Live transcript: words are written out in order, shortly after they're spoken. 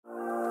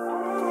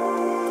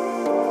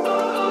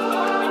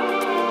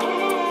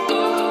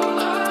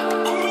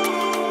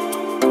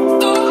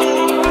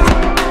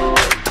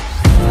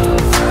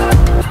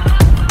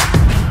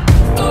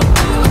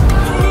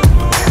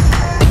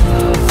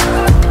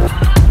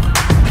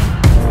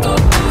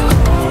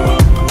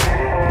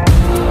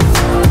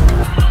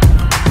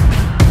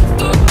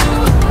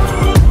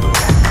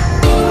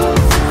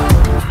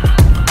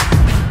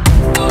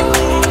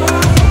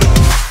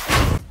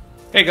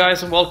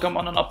guys, and welcome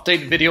on an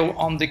update video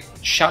on the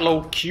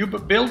Shallow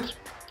Cube build.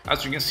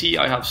 As you can see,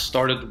 I have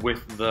started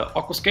with the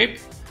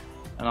aquascape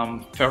and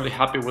I'm fairly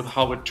happy with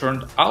how it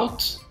turned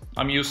out.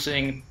 I'm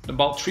using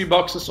about 3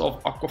 boxes of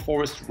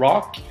Aquaforest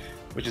rock,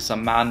 which is a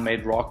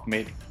man-made rock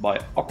made by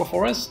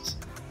Aquaforest.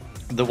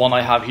 The one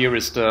I have here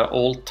is the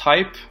old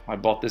type. I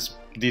bought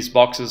these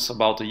boxes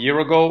about a year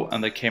ago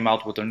and they came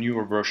out with a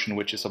newer version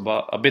which is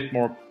about a bit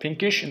more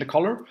pinkish in the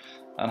color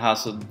and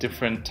has a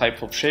different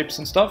type of shapes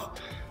and stuff.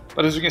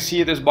 But as you can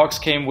see, this box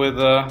came with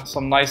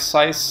some nice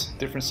size,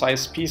 different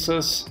size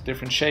pieces,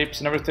 different shapes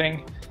and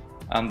everything,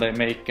 and they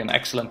make an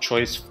excellent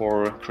choice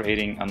for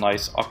creating a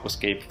nice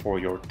aquascape for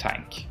your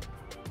tank.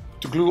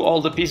 To glue all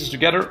the pieces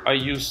together, I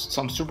used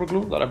some super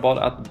glue that I bought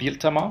at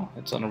Biltema.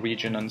 It's a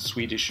Norwegian and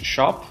Swedish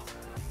shop.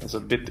 It's a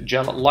bit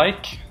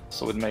gel-like,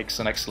 so it makes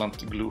an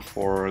excellent glue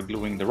for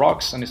gluing the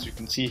rocks. And as you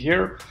can see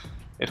here,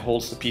 it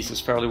holds the pieces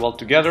fairly well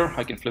together.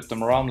 I can flip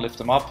them around, lift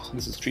them up.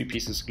 This is 3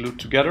 pieces glued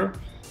together.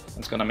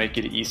 It's gonna make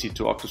it easy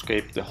to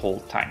aquascape the whole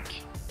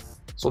tank.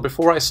 So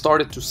before I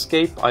started to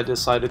scape, I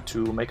decided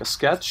to make a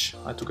sketch.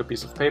 I took a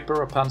piece of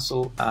paper, a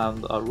pencil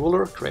and a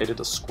ruler, created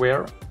a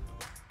square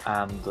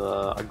and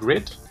a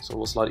grid. So it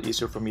was a lot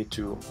easier for me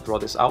to draw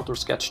this out or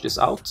sketch this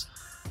out.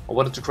 I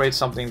wanted to create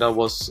something that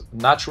was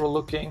natural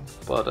looking,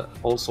 but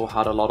also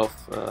had a lot of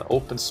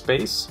open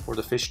space for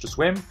the fish to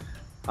swim,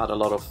 had a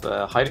lot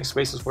of hiding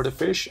spaces for the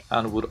fish,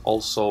 and would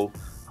also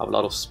have a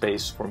lot of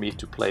space for me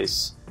to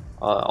place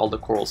all the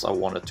corals I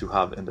wanted to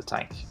have in the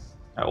tank.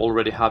 I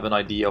already have an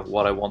idea of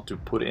what I want to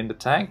put in the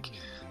tank,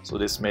 so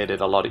this made it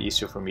a lot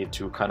easier for me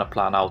to kind of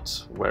plan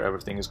out where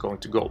everything is going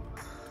to go.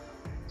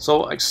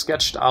 So I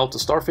sketched out the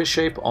starfish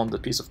shape on the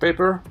piece of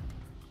paper.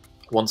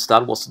 Once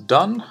that was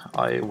done,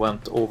 I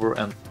went over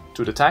and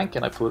to the tank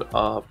and I put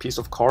a piece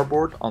of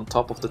cardboard on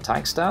top of the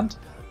tank stand.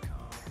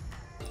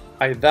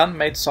 I then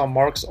made some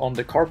marks on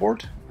the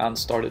cardboard and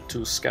started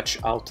to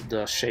sketch out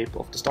the shape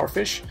of the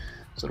starfish.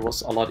 So it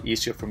was a lot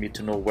easier for me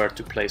to know where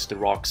to place the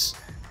rocks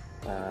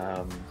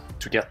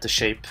to get the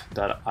shape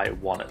that I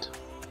wanted.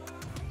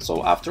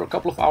 So after a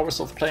couple of hours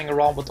of playing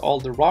around with all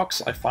the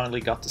rocks, I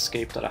finally got the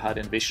scape that I had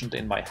envisioned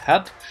in my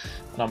head.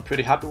 And I'm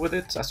pretty happy with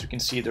it. As you can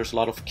see, there's a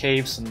lot of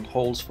caves and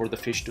holes for the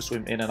fish to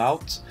swim in and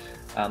out,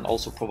 and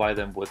also provide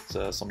them with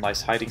some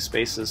nice hiding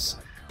spaces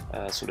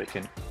so they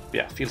can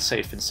feel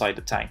safe inside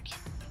the tank.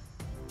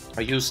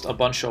 I used a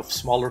bunch of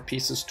smaller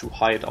pieces to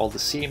hide all the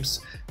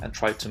seams and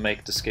tried to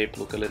make the scape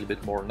look a little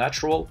bit more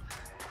natural.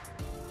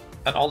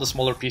 And all the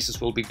smaller pieces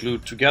will be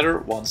glued together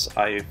once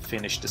I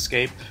finish the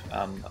scape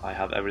and I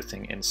have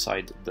everything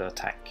inside the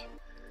tank.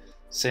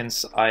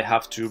 Since I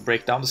have to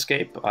break down the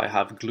scape, I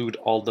have glued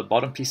all the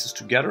bottom pieces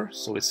together,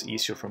 so it's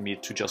easier for me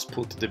to just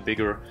put the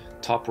bigger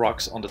top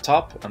rocks on the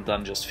top and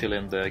then just fill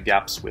in the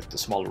gaps with the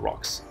smaller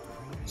rocks.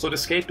 So the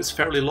scape is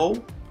fairly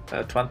low,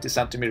 20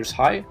 centimeters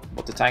high,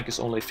 but the tank is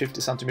only 50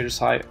 centimeters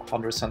high,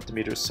 100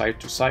 centimeters side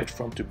to side,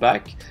 front to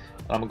back.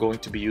 And I'm going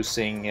to be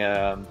using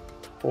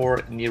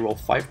 4 Nero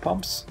 5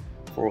 pumps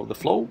for the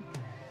flow.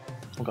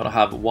 I'm gonna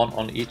have 1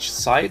 on each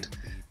side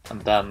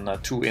and then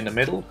 2 in the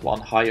middle,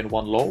 1 high and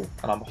 1 low.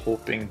 And I'm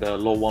hoping the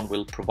low one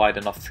will provide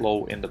enough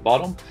flow in the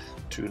bottom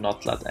to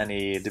not let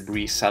any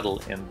debris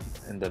settle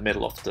in the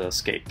middle of the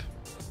scape.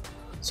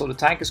 So the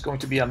tank is going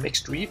to be a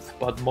mixed reef,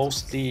 but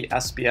mostly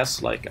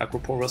SPS like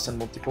Acroporus and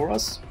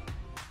Montiporus.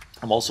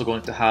 I'm also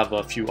going to have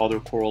a few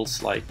other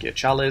corals like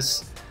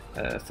chalice,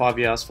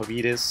 Favias,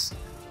 Favidis,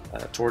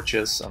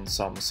 torches, and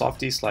some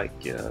softies like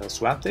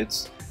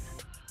zoanthids.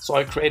 So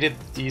I created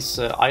these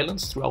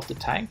islands throughout the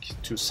tank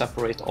to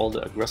separate all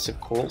the aggressive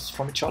corals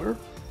from each other.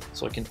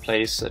 So I can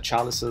place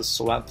chalices,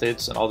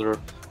 zoanthids, and other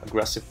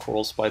aggressive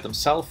corals by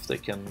themselves. They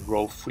can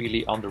grow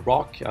freely under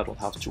rock. I don't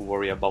have to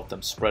worry about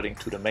them spreading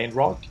to the main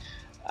rock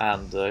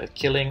and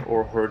killing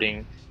or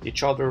hurting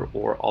each other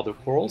or other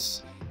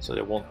corals, so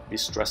they won't be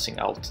stressing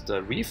out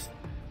the reef.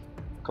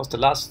 Because the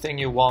last thing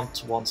you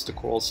want once the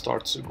coral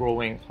starts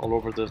growing all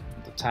over the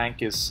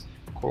tank is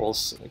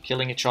corals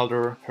killing each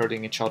other,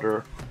 hurting each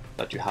other,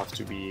 that you have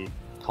to be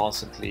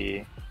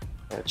constantly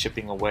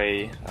chipping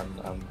away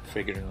and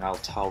figuring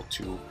out how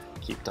to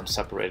keep them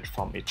separated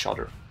from each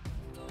other.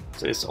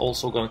 So it's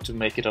also going to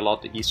make it a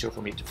lot easier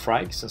for me to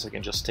frag, since I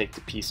can just take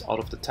the piece out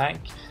of the tank.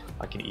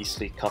 I can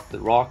easily cut the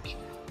rock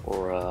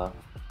or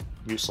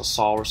use a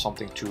saw or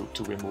something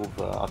to remove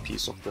a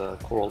piece of the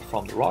coral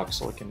from the rock,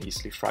 so I can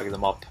easily frag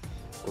them up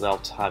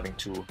without having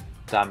to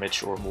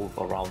damage or move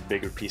around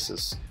bigger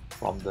pieces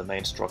from the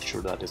main structure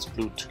that is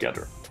glued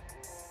together.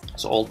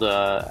 So all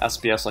the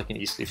SPS I can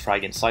easily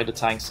frag inside the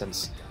tank,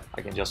 since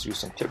I can just use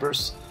some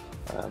clippers.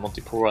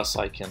 Montiporus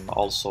I can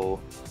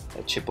also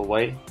chip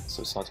away,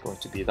 so it's not going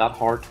to be that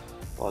hard,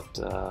 but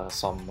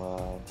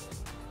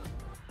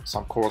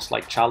some corals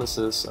like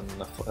chalices and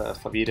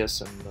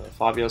Favidis and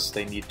Favias,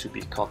 they need to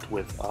be cut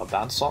with a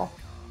bandsaw,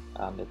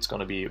 and it's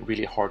going to be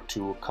really hard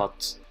to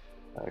cut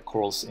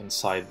corals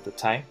inside the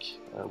tank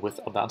with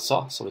a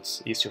bandsaw, so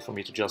it's easier for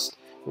me to just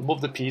remove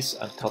the piece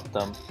and cut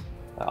them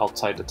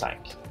outside the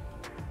tank.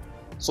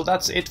 So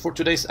that's it for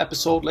today's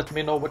episode. Let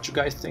me know what you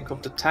guys think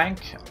of the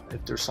tank,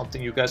 if there's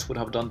something you guys would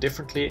have done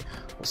differently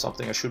or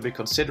something I should be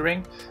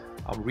considering.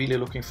 I'm really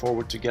looking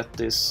forward to get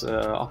this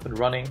up and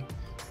running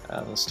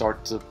and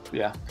start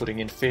putting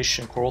in fish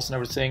and corals and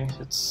everything.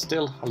 It's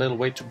still a little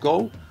way to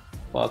go,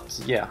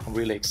 but yeah, I'm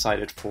really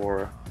excited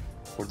for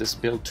this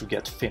build to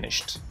get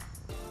finished.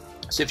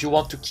 So if you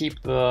want to keep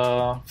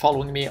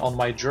following me on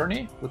my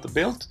journey with the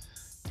build,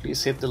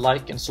 please hit the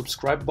like and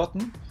subscribe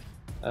button.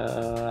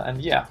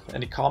 And yeah,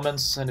 any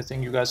comments,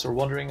 anything you guys are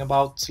wondering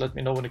about, let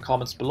me know in the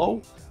comments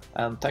below.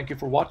 And thank you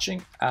for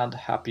watching, and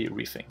happy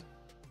reefing.